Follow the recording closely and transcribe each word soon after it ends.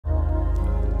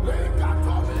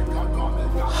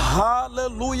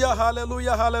Hallelujah,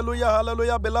 hallelujah, hallelujah,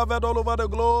 hallelujah. Beloved, all over the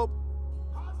globe,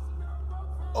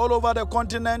 all over the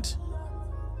continent,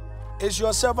 it's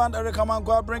your servant Eric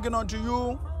Amangwa bringing unto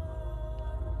you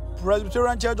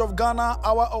Presbyterian Church of Ghana,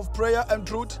 Hour of Prayer and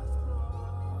Truth.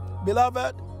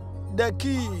 Beloved, the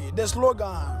key, the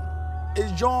slogan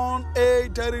is John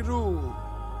 8:32.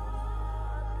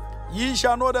 Ye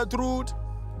shall know the truth,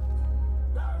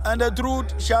 and the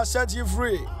truth shall set you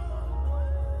free.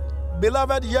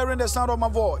 Beloved, hearing the sound of my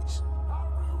voice,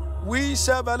 we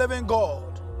serve a living God,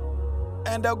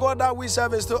 and the God that we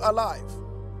serve is still alive.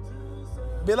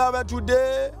 Beloved,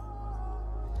 today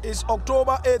is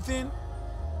October 18,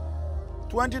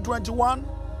 2021.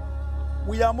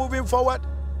 We are moving forward.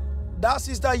 That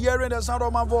sister hearing the sound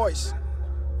of my voice,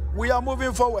 we are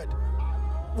moving forward.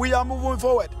 We are moving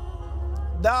forward.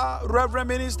 That reverend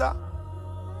minister,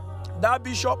 that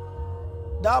bishop,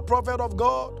 that prophet of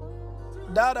God,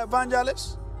 that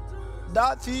evangelist,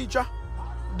 that teacher,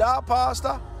 that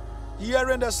pastor,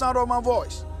 hearing the sound of my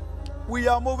voice, we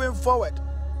are moving forward.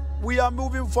 We are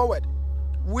moving forward.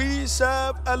 We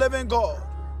serve a living God,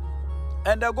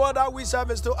 and the God that we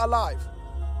serve is still alive.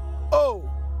 Oh,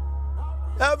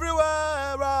 everywhere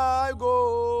I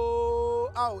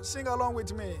go, oh, sing along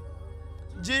with me.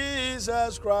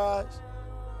 Jesus Christ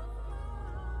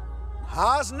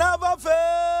has never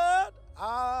failed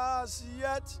as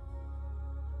yet.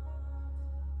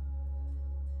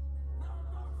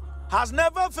 Has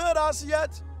never failed us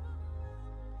yet.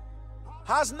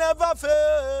 Has never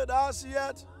failed us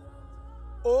yet.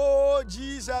 Oh,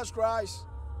 Jesus Christ.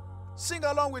 Sing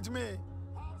along with me.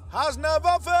 Has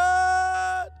never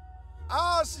failed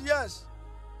us yet.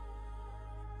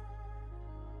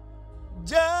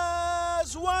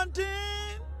 Just one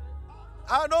thing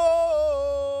I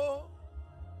know.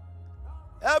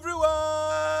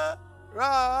 Everywhere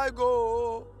I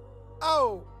go.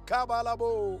 Oh,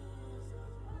 Kabalabo.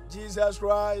 Jesus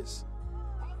Christ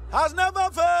has never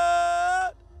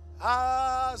failed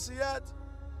us yet.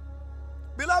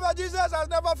 Beloved, Jesus has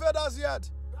never failed us yet.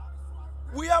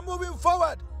 We are moving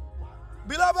forward.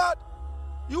 Beloved,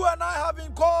 you and I have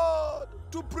been called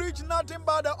to preach nothing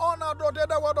but the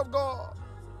unadulterated word of God.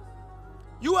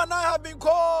 You and I have been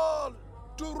called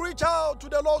to reach out to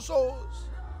the lost souls.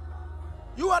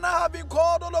 You and I have been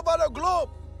called all over the globe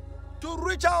to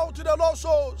reach out to the lost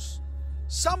souls.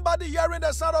 Somebody hearing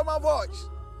the sound of my voice,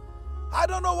 I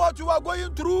don't know what you are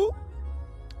going through.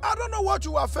 I don't know what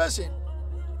you are facing.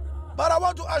 But I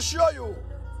want to assure you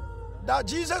that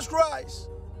Jesus Christ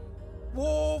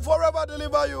will forever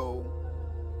deliver you.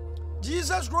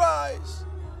 Jesus Christ,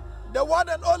 the one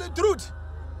and only truth,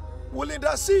 will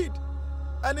intercede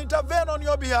and intervene on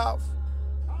your behalf.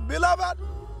 Beloved,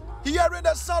 hearing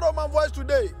the sound of my voice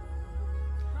today,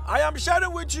 I am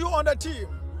sharing with you on the team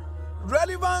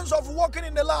relevance of walking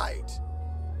in the light.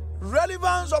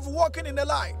 Relevance of walking in the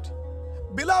light.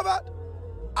 Beloved,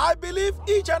 I believe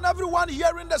each and every one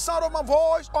hearing the sound of my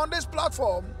voice on this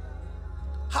platform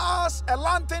has a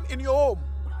lantern in your home.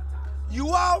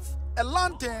 You have a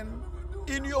lantern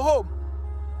in your home.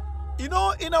 You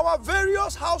know, in our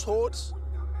various households,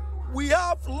 we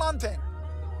have lantern.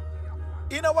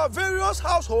 In our various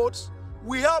households,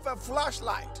 we have a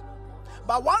flashlight.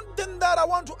 But one thing that I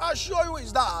want to assure you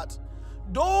is that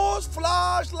those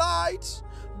flashlights,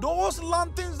 those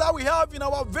lanterns that we have in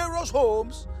our various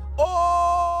homes,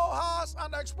 all has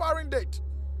an expiring date.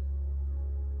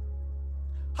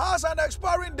 Has an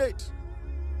expiring date.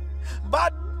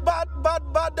 But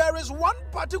there is one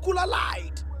particular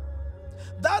light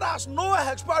that has no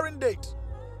expiring date.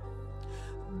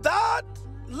 That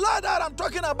light that I'm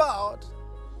talking about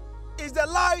is the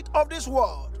light of this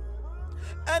world.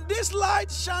 And this light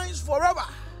shines forever.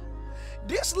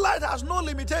 This light has no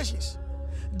limitations.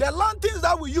 The lanterns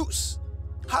that we use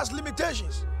has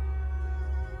limitations.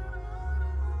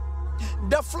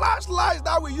 The flashlights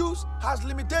that we use has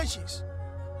limitations.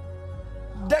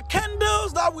 The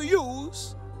candles that we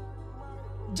use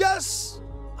just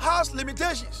has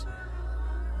limitations.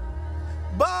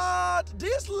 But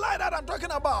this light that I'm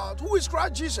talking about, who is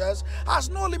Christ Jesus, has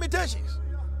no limitations.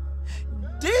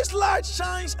 This light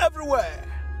shines everywhere.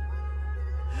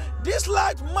 This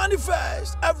light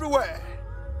manifests everywhere.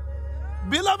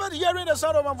 Beloved, hearing the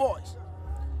sound of my voice,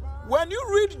 when you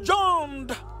read John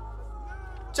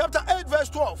chapter 8 verse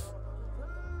 12,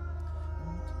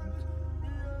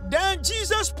 then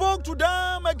Jesus spoke to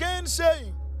them again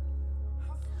saying,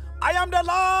 I am the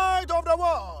light of the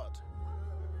world.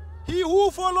 He who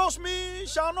follows me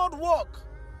shall not walk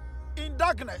in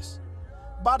darkness,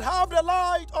 but have the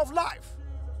light of life.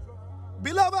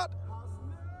 Beloved,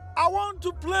 I want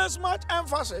to place much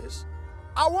emphasis,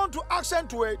 I want to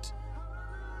accentuate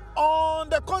on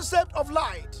the concept of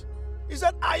light. He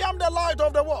said, I am the light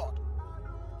of the world.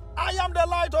 I am the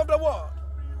light of the world.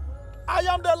 I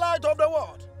am the light of the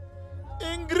world.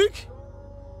 In Greek,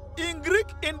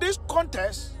 in this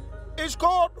context, it's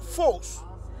called phos.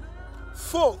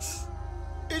 Phos.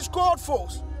 It's called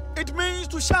phos. It means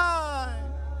to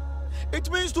shine. It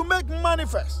means to make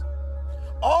manifest.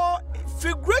 Or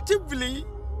figuratively,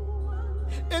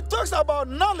 it talks about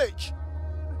knowledge,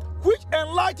 which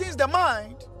enlightens the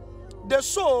mind, the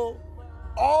soul,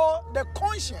 or the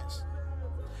conscience,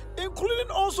 including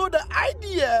also the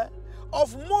idea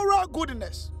of moral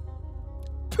goodness,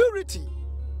 purity,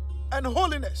 and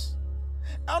holiness,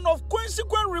 and of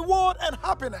consequent reward and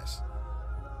happiness.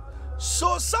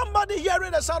 So somebody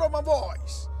hearing the sound of my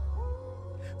voice,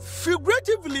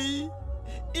 figuratively,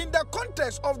 in the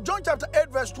context of John chapter 8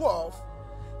 verse 12,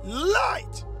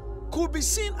 light could be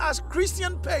seen as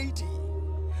Christian piety,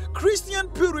 Christian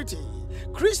purity,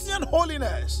 Christian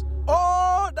holiness.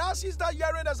 Oh, that sister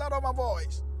hearing the sound of my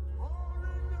voice.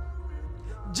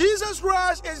 Jesus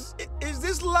Christ is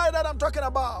this light that I'm talking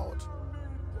about.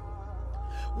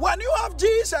 When you have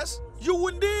Jesus, you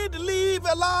will indeed live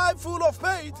a life full of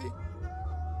piety.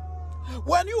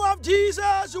 When you have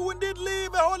Jesus, you will indeed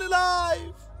live a holy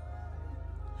life.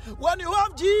 When you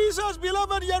have Jesus,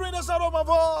 beloved, hearing the sound of my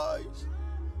voice,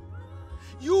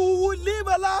 you will live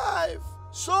a life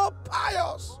so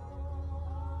pious.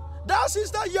 That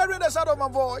sister hearing the sound of my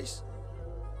voice,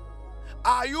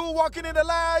 are you walking in the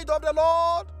light of the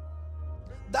Lord?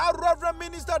 That reverend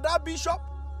minister, that bishop,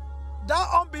 that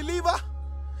unbeliever,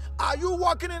 are you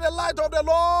walking in the light of the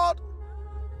Lord?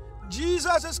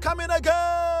 Jesus is coming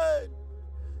again.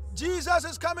 Jesus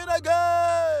is coming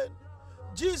again.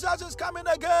 Jesus is coming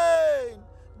again.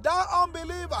 That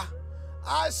unbeliever,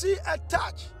 I see a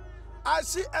touch. I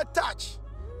see a touch.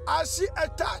 I see a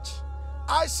touch.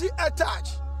 I see a touch.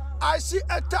 I see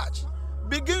a touch.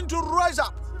 Begin to rise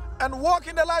up and walk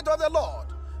in the light of the Lord.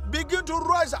 Begin to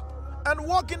rise up and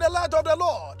walk in the light of the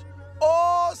Lord.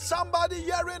 Oh, somebody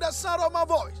hearing the sound of my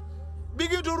voice,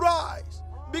 begin to rise.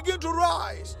 Begin to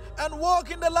rise and walk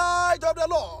in the light of the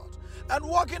Lord. And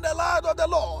walk in the light of the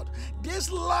Lord. This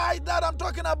light that I'm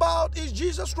talking about is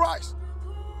Jesus Christ.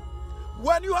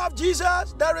 When you have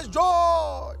Jesus, there is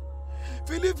joy.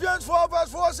 Philippians 4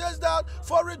 verse 4 says that,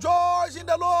 for rejoice in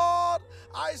the Lord.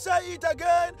 I say it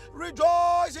again,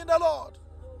 rejoice in the Lord.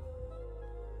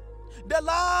 The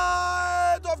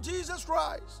light of Jesus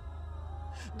Christ,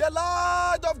 the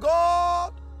light of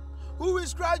God, who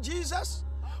is Christ Jesus.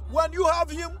 When you have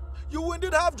him, you will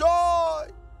indeed have joy.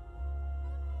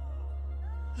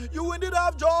 You will indeed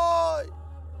have joy.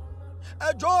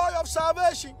 A joy of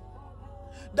salvation.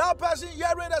 That person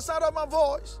hearing the sound of my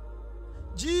voice,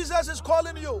 Jesus is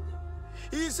calling you.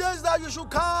 He says that you should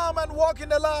come and walk in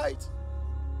the light.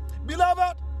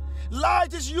 Beloved,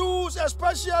 light is used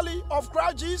especially of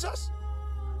Christ Jesus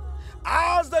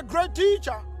as the great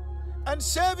teacher and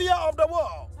savior of the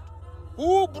world,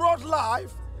 who brought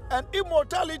life and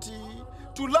immortality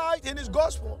to light in his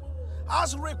gospel,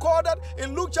 as recorded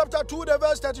in Luke chapter 2, the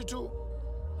verse 32.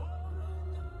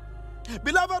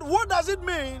 Beloved, what does it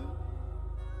mean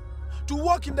to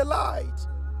walk in the light?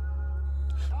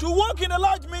 To walk in the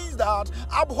light means that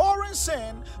abhorring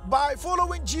sin by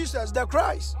following Jesus the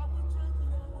Christ.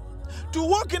 To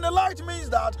walk in the light means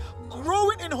that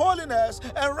growing in holiness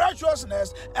and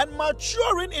righteousness and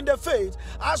maturing in the faith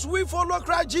as we follow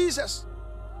Christ Jesus.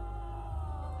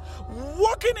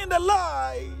 Walking in the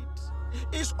light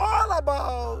is all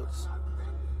about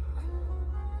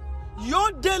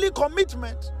your daily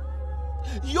commitment,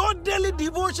 your daily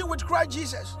devotion with Christ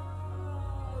Jesus.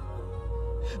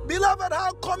 Beloved,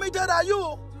 how committed are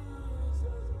you?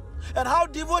 And how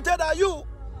devoted are you?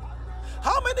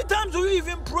 How many times do you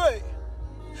even pray?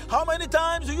 How many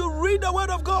times do you read the Word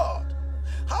of God?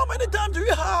 How many times do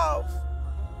you have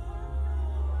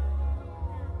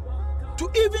to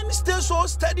even stay so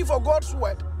steady for God's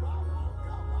Word?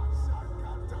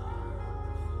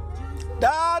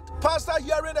 That pastor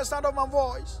hearing the sound of my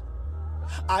voice,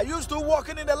 I used to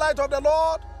walking in the light of the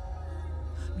Lord.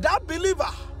 That believer,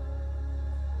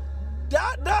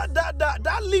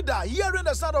 that leader hearing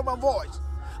the sound of my voice,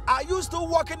 are you still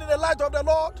walking in the light of the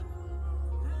Lord?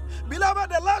 Beloved,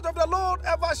 the light of the Lord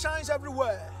ever shines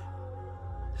everywhere.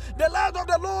 The light of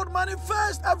the Lord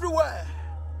manifests everywhere.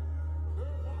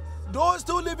 Those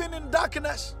still living in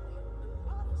darkness,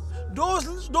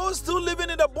 those still living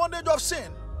in the bondage of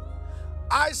sin,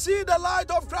 I see the light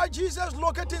of Christ Jesus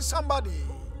locating somebody.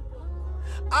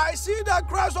 I see the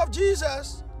Christ of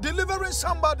Jesus delivering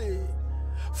somebody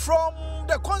from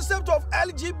the concept of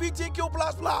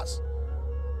LGBTQ++.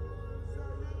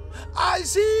 I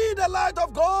see the light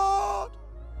of God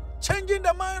changing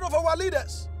the mind of our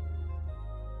leaders.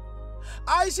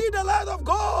 I see the light of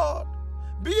God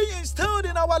being instilled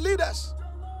in our leaders.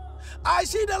 I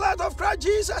see the light of Christ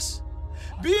Jesus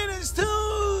being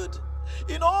instilled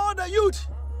in all the youth.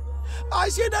 I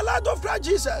see the light of Christ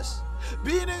Jesus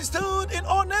being instilled in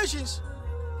all nations.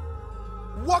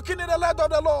 Walking in the light of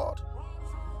the Lord.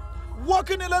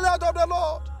 Walking in the light of the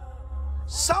Lord.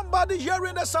 Somebody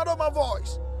hearing the sound of my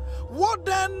voice. What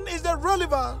then is the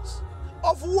relevance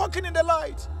of walking in the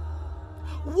light?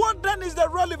 What then is the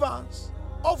relevance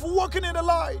of walking in the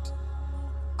light?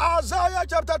 Isaiah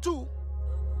chapter 2,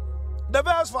 the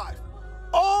verse 5.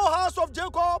 O house of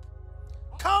Jacob,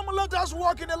 come, let us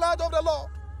walk in the light of the Lord.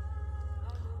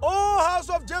 O house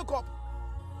of Jacob,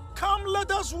 come,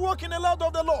 let us walk in the light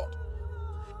of the Lord.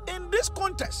 In this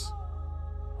context,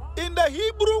 in the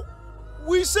Hebrew,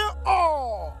 we say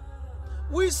all.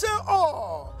 We say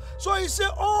all. So he said,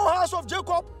 O house of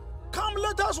Jacob, come,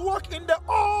 let us walk in the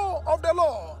awe of the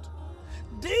Lord.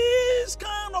 This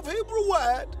kind of Hebrew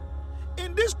word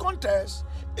in this context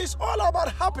is all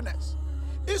about happiness.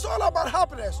 It's all about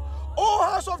happiness. O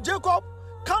house of Jacob,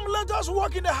 come, let us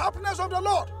walk in the happiness of the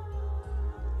Lord.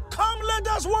 Come, let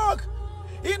us walk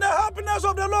in the happiness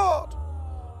of the Lord.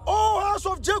 O house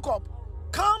of Jacob,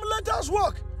 come, let us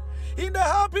walk in the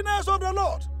happiness of the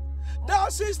Lord.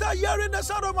 That sister hearing the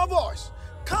sound of my voice,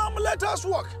 come, let us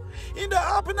walk in the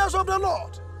happiness of the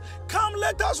Lord. Come,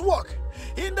 let us walk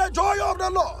in the joy of the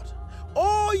Lord.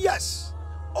 Oh yes,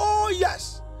 oh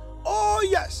yes, oh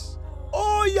yes,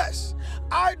 oh yes.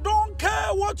 I don't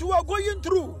care what you are going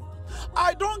through.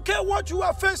 I don't care what you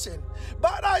are facing.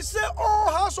 But I say,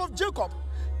 oh house of Jacob,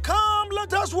 come,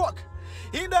 let us walk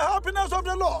in the happiness of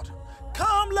the Lord.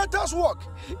 Come, let us walk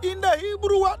in the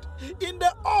Hebrew word, in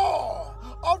the awe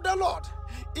of the Lord.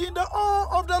 In the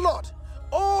awe of the Lord.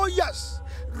 Oh yes,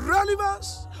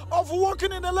 relevance of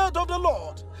walking in the light of the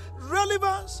Lord.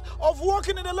 Relevance of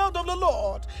walking in the light of the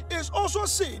Lord is also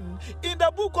seen in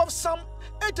the book of Psalm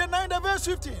 89, verse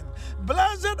 15.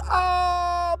 Blessed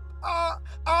are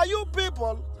you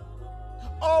people,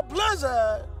 or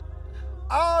blessed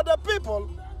are the people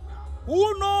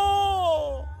who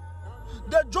know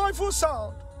the joyful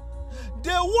sound.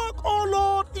 They walk, O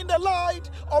Lord, in the light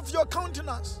of your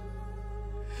countenance.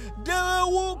 They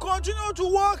will continue to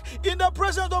walk in the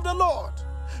presence of the Lord.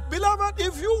 Beloved,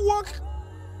 if you walk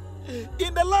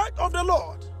in the light of the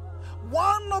Lord,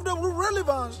 one of the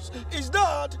relevance is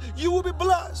that you will be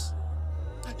blessed.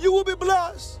 You will be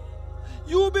blessed.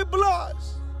 You will be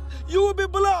blessed. You will be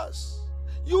blessed.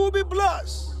 You will be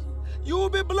blessed. You will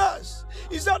be blessed.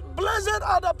 Is that blessed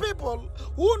are the people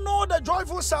who know the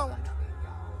joyful sound.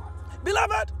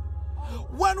 Beloved,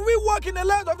 when we walk in the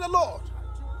light of the Lord,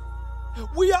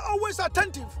 we are always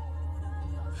attentive.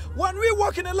 When we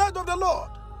walk in the light of the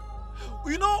Lord,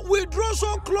 you know, we draw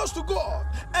so close to God,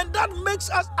 and that makes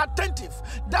us attentive.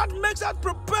 That makes us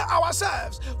prepare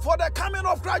ourselves for the coming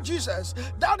of Christ Jesus.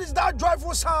 That is that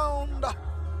joyful sound.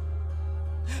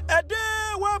 A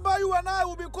day whereby you and I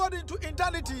will be called into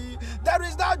eternity, there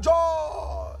is that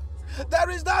joy. There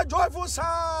is that joyful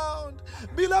sound.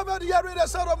 Beloved, hearing the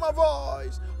sound of my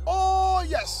voice. Oh,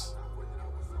 yes.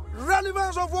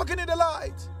 Relevance of walking in the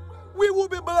light. We will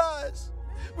be blessed.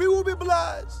 We will be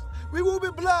blessed. We will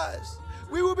be blessed.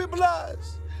 We will be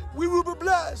blessed. We will be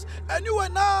blessed. And you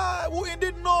and I will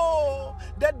indeed know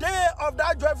the day of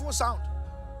that joyful sound.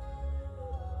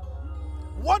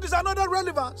 What is another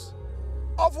relevance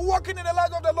of walking in the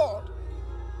light of the Lord?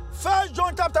 1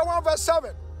 John chapter 1 verse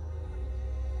 7.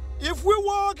 If we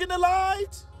walk in the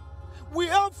light, we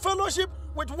have fellowship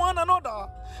with one another,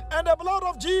 and the blood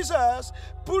of Jesus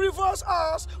purifies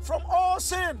us from all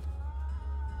sin.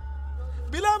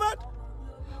 Beloved,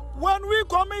 when we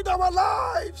commit our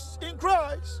lives in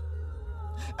Christ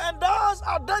and thus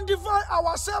identify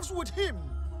ourselves with Him,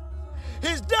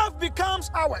 His death becomes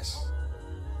ours.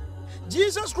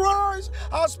 Jesus Christ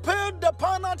has paid the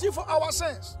penalty for our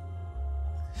sins,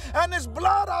 and His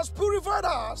blood has purified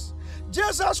us,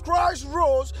 just as Christ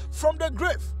rose from the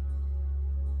grave.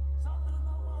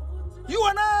 You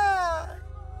and I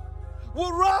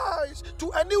will rise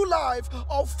to a new life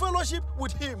of fellowship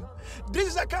with Him. This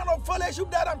is the kind of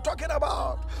fellowship that I'm talking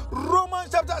about. Romans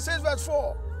chapter 6 verse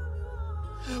 4.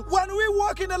 When we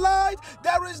walk in the light,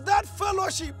 there is that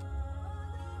fellowship,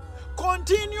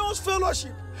 continuous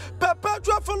fellowship,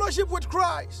 perpetual fellowship with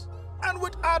Christ and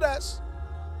with others.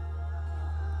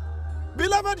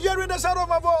 Beloved, hearing the sound of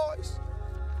my voice,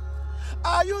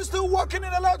 are you still walking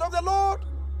in the light of the Lord?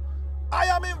 I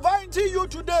am inviting you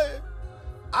today.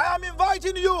 I am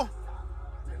inviting you.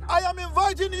 I am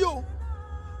inviting you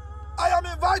I am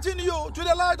inviting you to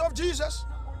the light of Jesus.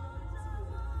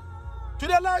 To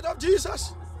the light of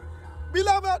Jesus.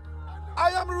 Beloved,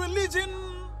 I am releasing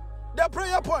the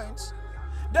prayer points.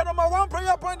 The number one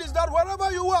prayer point is that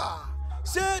wherever you are,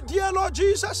 say, dear Lord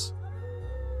Jesus,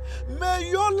 may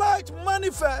your light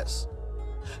manifest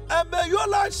and may your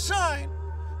light shine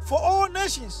for all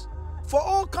nations, for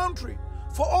all country,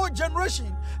 for all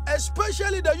generation,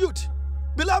 especially the youth.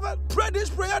 Beloved, pray this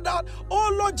prayer that,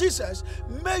 oh Lord Jesus,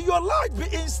 may your light be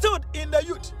instilled in the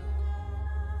youth.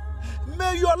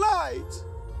 May your light,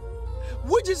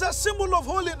 which is a symbol of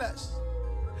holiness,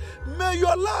 may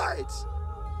your light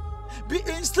be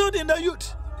instilled in the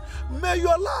youth. May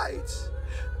your light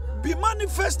be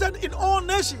manifested in all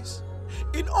nations,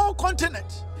 in all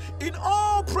continents, in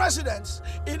all presidents,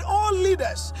 in all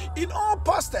leaders, in all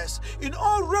pastors, in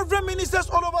all reverend ministers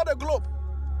all over the globe.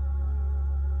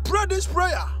 Pray this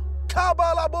prayer.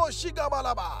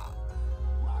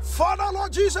 Father,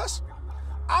 Lord Jesus,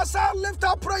 as I lift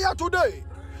up prayer today,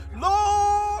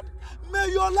 Lord, may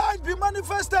your light be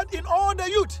manifested in all the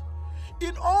youth,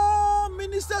 in all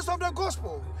ministers of the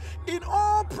gospel, in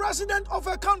all presidents of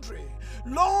a country.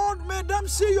 Lord, may them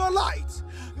see your light.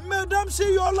 May them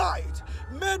see your light.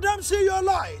 May them see your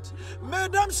light. May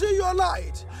them see your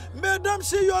light. May them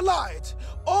see your light.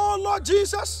 Oh Lord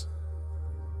Jesus,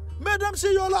 may them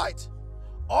see your light.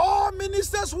 All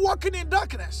ministers walking in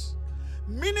darkness,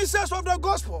 ministers of the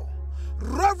gospel,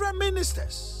 reverend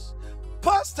ministers,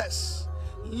 pastors,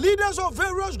 leaders of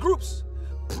various groups,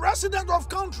 presidents of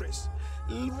countries,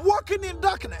 walking in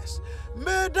darkness,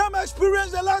 may them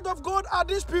experience the light of God at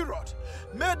this period.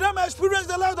 May them experience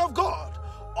the light of God.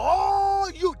 All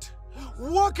youth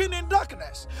walking in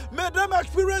darkness, may them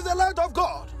experience the light of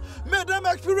God. May them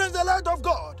experience the light of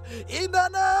God. In the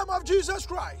name of Jesus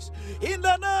Christ. In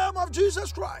the name of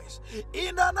Jesus Christ.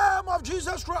 In the name of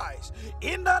Jesus Christ.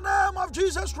 In the name of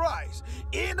Jesus Christ.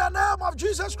 In the name of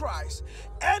Jesus Christ.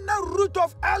 Any root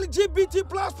of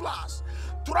LGBT++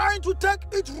 trying to take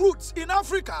its roots in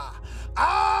Africa,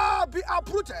 be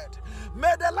uprooted.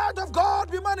 May the light of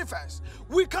God be manifest.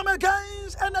 We come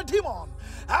against any demon,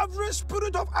 every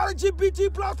spirit of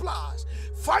LGBT++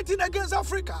 fighting against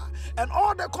Africa and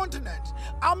all the continent,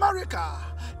 America,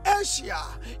 Asia,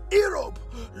 Europe.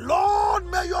 Lord,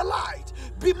 may your light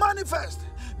be manifest.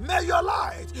 May your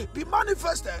light be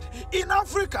manifested in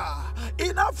Africa,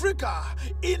 in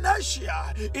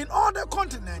Asia, in all the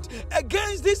continent,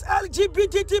 against this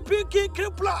LGBTQ+.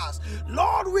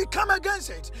 Lord, we come against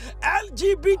it.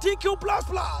 LGBTQ+.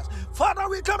 Father,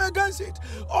 we come against it.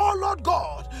 Oh Lord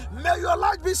God, may your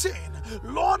light be seen.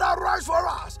 Lord, arise for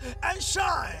us and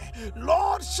shine.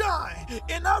 Lord, shine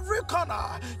in every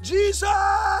corner.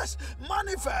 Jesus,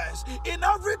 manifest in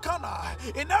every corner,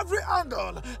 in every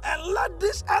angle, and let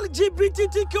this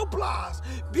LGBTQ+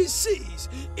 be seized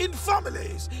in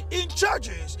families, in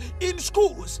churches, in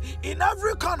schools, in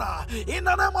every corner, in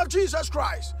the name of Jesus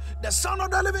Christ, the Son of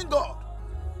the living God.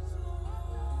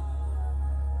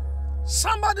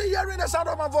 Somebody hearing the sound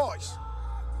of my voice,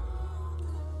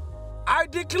 I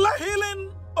declare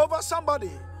healing over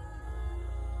somebody.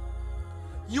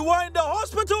 You are in the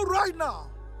hospital right now.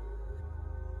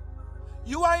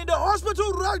 You are in the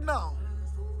hospital right now.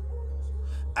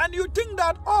 And you think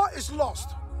that all is lost.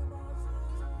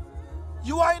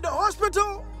 You are in the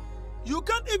hospital. You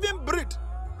can't even breathe.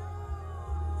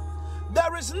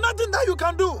 There is nothing that you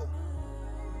can do.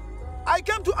 I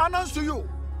came to announce to you,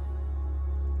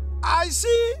 I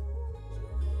see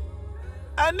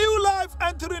a new life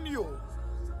entering you.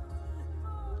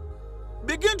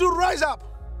 Begin to rise up.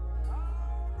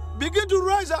 Begin to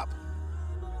rise up.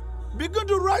 Begin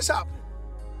to rise up.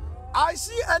 I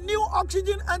see a new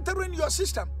oxygen entering your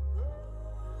system.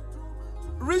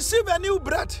 Receive a new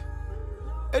breath.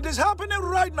 It is happening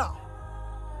right now.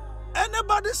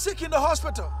 Anybody sick in the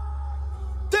hospital,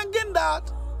 thinking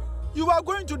that you are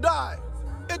going to die,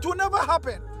 it will never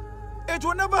happen. It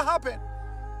will never happen.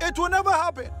 It will never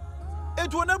happen.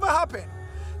 It will never happen.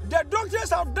 The doctors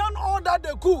have done all that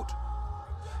they could.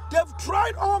 They've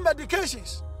tried all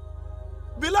medications.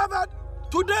 Beloved,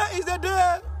 today is the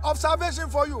day of salvation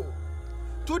for you.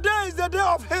 Today is the day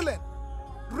of healing.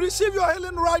 Receive your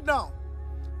healing right now.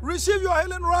 Receive your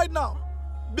healing right now.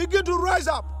 Begin to rise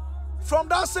up from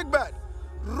that sick bed.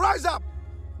 Rise up.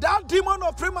 That demon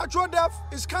of premature death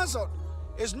is cancelled.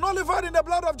 It's nullified in the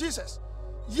blood of Jesus.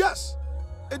 Yes,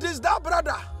 it is that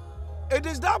brother. It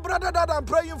is that brother that I'm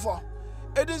praying for.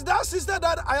 It is that sister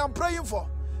that I am praying for.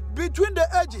 Between the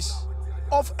ages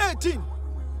of 18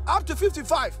 up to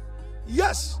 55.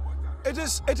 Yes, it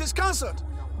is cancelled.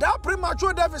 That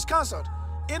premature death is cancelled.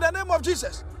 In the name of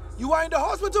Jesus. You are in the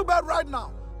hospital bed right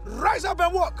now. Rise up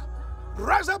and walk.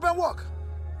 Rise up and walk.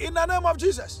 In the name of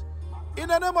Jesus. In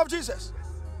the name of Jesus.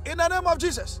 In the name of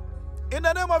Jesus. In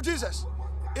the name of Jesus.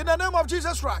 In the name of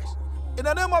Jesus Christ. In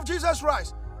the name of Jesus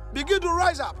Christ. Begin to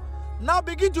rise up. Now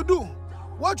begin to do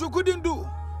what you couldn't do.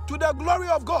 To the glory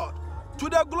of God. To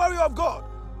the glory of God.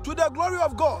 To the glory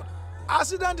of God.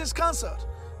 Accident is cancelled.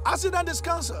 Accident is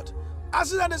cancelled.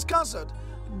 Accident is cancelled.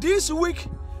 This week,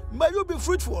 may you be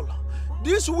fruitful.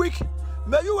 This week,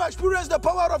 may you experience the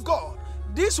power of God.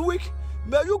 This week,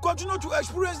 may you continue to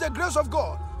experience the grace of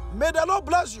God. May the Lord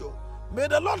bless you. May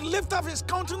the Lord lift up his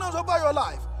countenance over your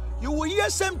life. You will hear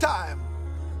same time.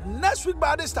 Next week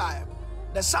by this time,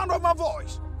 the sound of my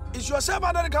voice is your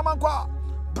servant Kamankwa,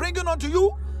 bringing unto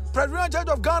you Presbyterian Church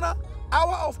of Ghana,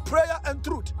 hour of prayer and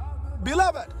truth.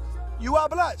 Beloved, you are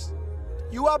blessed.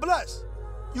 You are blessed.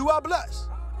 You are blessed.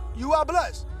 You are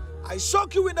blessed. I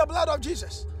soak you in the blood of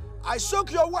Jesus. I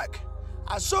soak your work.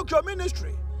 I soak your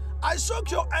ministry. I soak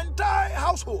your entire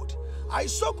household. I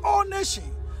soak all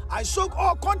nations. I soak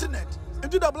all continents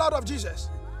into the blood of Jesus.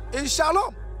 In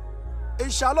shalom. In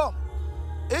shalom.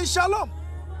 In shalom.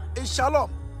 In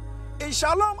shalom. In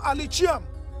shalom alichiam.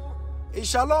 In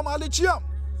shalom alichiam.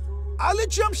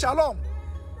 Alichiam shalom.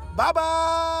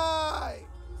 Bye-bye.